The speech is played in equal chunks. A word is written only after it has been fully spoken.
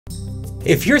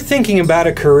If you're thinking about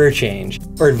a career change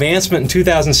or advancement in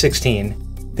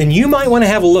 2016, then you might want to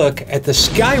have a look at the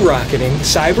skyrocketing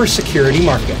cybersecurity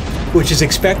market, which is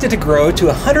expected to grow to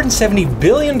 $170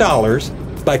 billion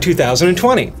by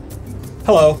 2020.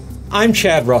 Hello, I'm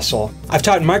Chad Russell. I've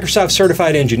taught Microsoft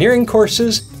certified engineering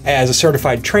courses as a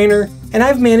certified trainer, and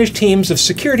I've managed teams of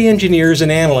security engineers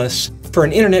and analysts for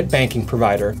an internet banking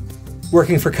provider,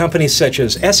 working for companies such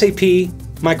as SAP,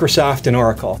 Microsoft, and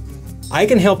Oracle. I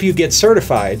can help you get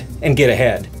certified and get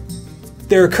ahead.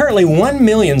 There are currently 1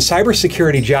 million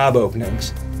cybersecurity job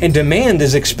openings, and demand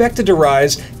is expected to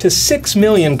rise to 6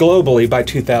 million globally by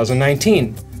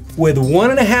 2019, with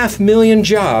 1.5 million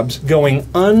jobs going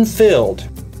unfilled.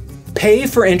 Pay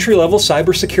for entry-level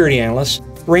cybersecurity analysts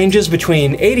ranges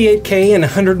between $88K and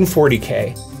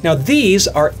 $140K. Now these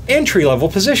are entry-level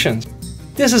positions.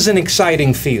 This is an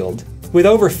exciting field. With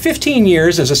over 15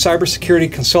 years as a cybersecurity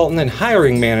consultant and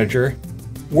hiring manager,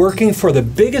 working for the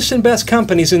biggest and best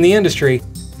companies in the industry,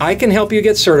 I can help you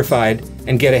get certified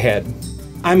and get ahead.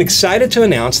 I'm excited to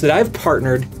announce that I've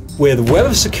partnered with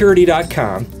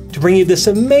webofsecurity.com to bring you this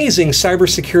amazing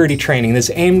cybersecurity training that's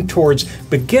aimed towards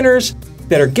beginners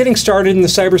that are getting started in the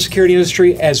cybersecurity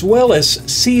industry, as well as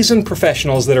seasoned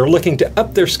professionals that are looking to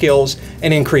up their skills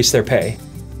and increase their pay.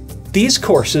 These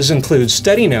courses include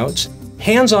study notes,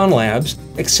 hands-on labs,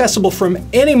 accessible from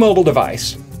any mobile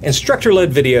device,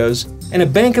 instructor-led videos, and a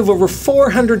bank of over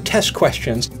 400 test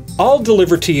questions, all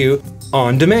delivered to you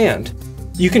on demand.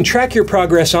 You can track your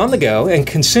progress on the go and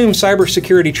consume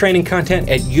cybersecurity training content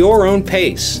at your own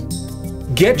pace.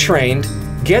 Get trained,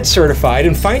 get certified,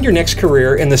 and find your next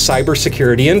career in the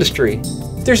cybersecurity industry.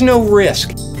 There's no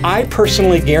risk. I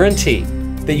personally guarantee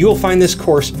that you will find this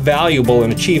course valuable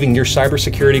in achieving your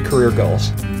cybersecurity career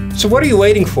goals. So what are you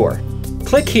waiting for?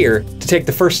 Click here to take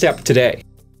the first step today.